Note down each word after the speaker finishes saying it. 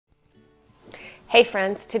Hey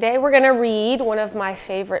friends, today we're going to read one of my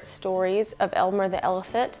favorite stories of Elmer the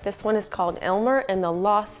elephant. This one is called Elmer and the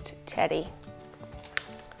Lost Teddy.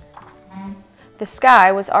 The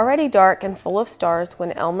sky was already dark and full of stars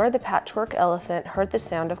when Elmer the patchwork elephant heard the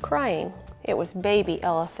sound of crying. It was Baby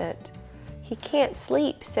Elephant. "He can't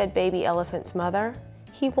sleep," said Baby Elephant's mother.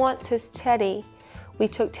 "He wants his Teddy. We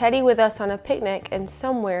took Teddy with us on a picnic and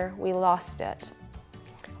somewhere we lost it."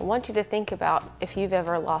 I want you to think about if you've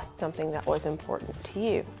ever lost something that was important to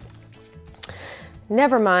you.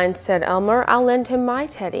 "Never mind," said Elmer. "I'll lend him my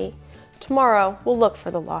Teddy. Tomorrow we'll look for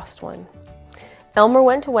the lost one." Elmer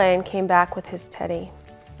went away and came back with his Teddy.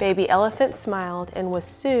 Baby Elephant smiled and was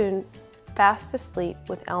soon fast asleep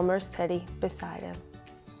with Elmer's Teddy beside him.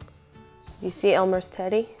 You see Elmer's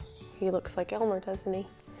Teddy? He looks like Elmer, doesn't he?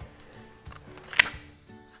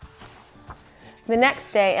 The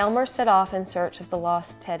next day, Elmer set off in search of the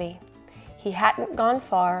lost Teddy. He hadn't gone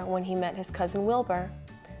far when he met his cousin Wilbur.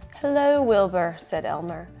 "Hello, Wilbur," said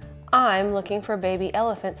Elmer. "I'm looking for Baby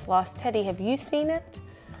Elephant's lost Teddy. Have you seen it?"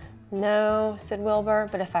 "No," said Wilbur,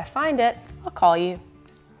 "but if I find it, I'll call you."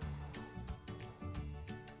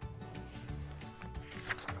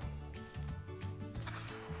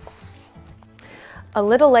 A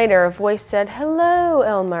little later, a voice said, "Hello,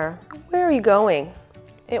 Elmer. Where are you going?"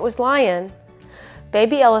 It was Lion.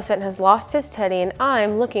 "Baby Elephant has lost his Teddy and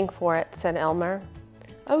I'm looking for it," said Elmer.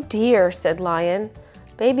 "Oh dear," said Lion.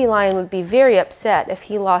 "Baby Lion would be very upset if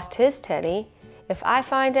he lost his Teddy. If I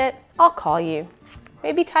find it, I'll call you.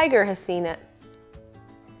 Maybe Tiger has seen it."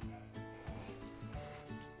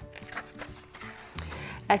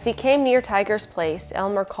 As he came near Tiger's place,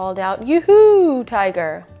 Elmer called out, "Yoo-hoo,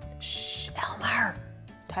 Tiger!" "Shh, Elmer,"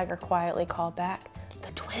 Tiger quietly called back.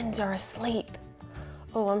 "The twins are asleep."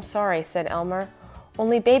 "Oh, I'm sorry," said Elmer.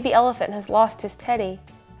 "Only Baby Elephant has lost his Teddy.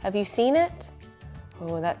 Have you seen it?"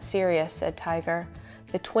 "Oh, that's serious," said Tiger.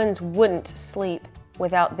 "The twins wouldn't sleep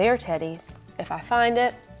without their Teddies. If I find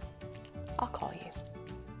it, I'll call you."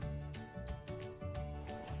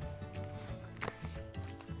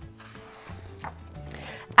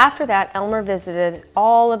 After that, Elmer visited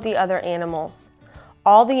all of the other animals.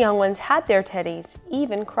 All the young ones had their Teddies,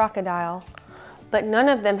 even Crocodile. But none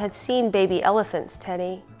of them had seen Baby Elephant's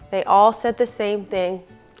Teddy. They all said the same thing: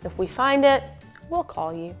 "If we find it, we'll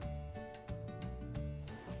call you."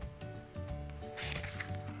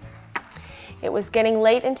 It was getting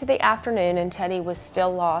late into the afternoon and Teddy was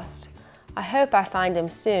still lost. "I hope I find him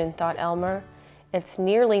soon," thought Elmer. "It's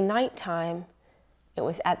nearly nighttime." It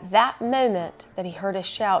was at that moment that he heard a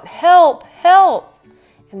shout, "Help! Help!"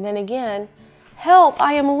 And then again, "Help!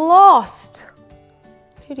 I am lost!"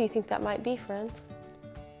 Who do you think that might be, friends?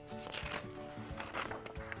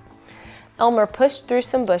 Elmer pushed through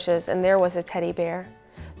some bushes and there was a teddy bear.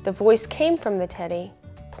 The voice came from the teddy.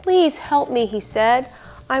 "Please help me," he said.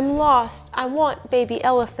 "I'm lost. I want Baby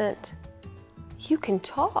Elephant." "You can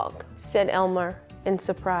talk," said Elmer in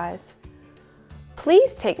surprise.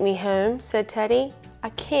 "Please take me home," said Teddy. "I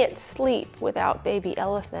can't sleep without Baby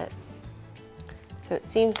Elephant." So it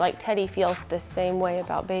seems like Teddy feels the same way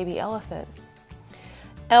about Baby Elephant.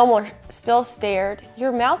 Elmer still stared.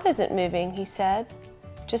 "Your mouth isn't moving," he said.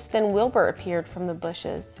 Just then Wilbur appeared from the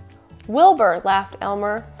bushes. "Wilbur," laughed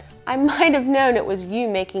Elmer, "I might have known it was you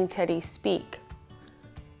making Teddy speak."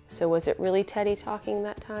 So was it really Teddy talking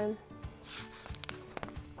that time?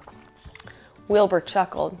 Wilbur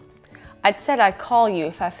chuckled. "I'd said I'd call you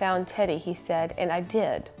if I found Teddy," he said, "and I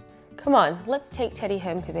did. Come on, let's take Teddy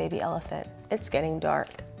home to Baby Elephant. It's getting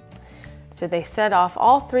dark." So they set off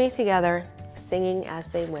all three together, singing as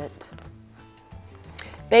they went.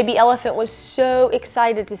 Baby Elephant was so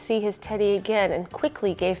excited to see his Teddy again and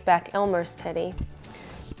quickly gave back Elmer's Teddy.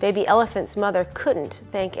 Baby Elephant's mother couldn't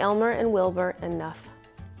thank Elmer and Wilbur enough.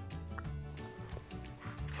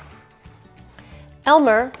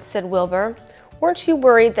 "Elmer," said Wilbur, "weren't you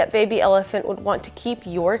worried that Baby Elephant would want to keep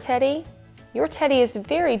your Teddy? Your Teddy is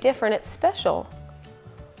very different. It's special."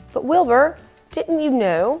 "But Wilbur, didn't you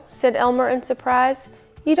know?" said Elmer in surprise.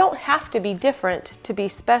 "You don't have to be different to be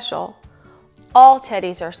special. All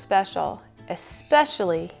Teddies are special,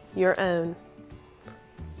 especially your own."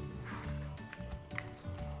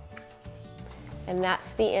 And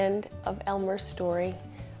that's the end of Elmer's story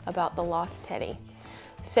about the lost Teddy.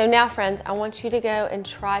 So now, friends, I want you to go and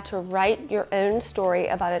try to write your own story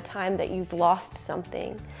about a time that you've lost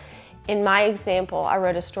something. In my example, I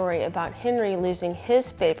wrote a story about Henry losing his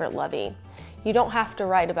favorite lovey. You don't have to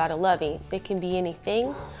write about a lovey. It can be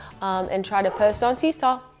anything, and try to post on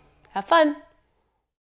Seesaw. Have fun!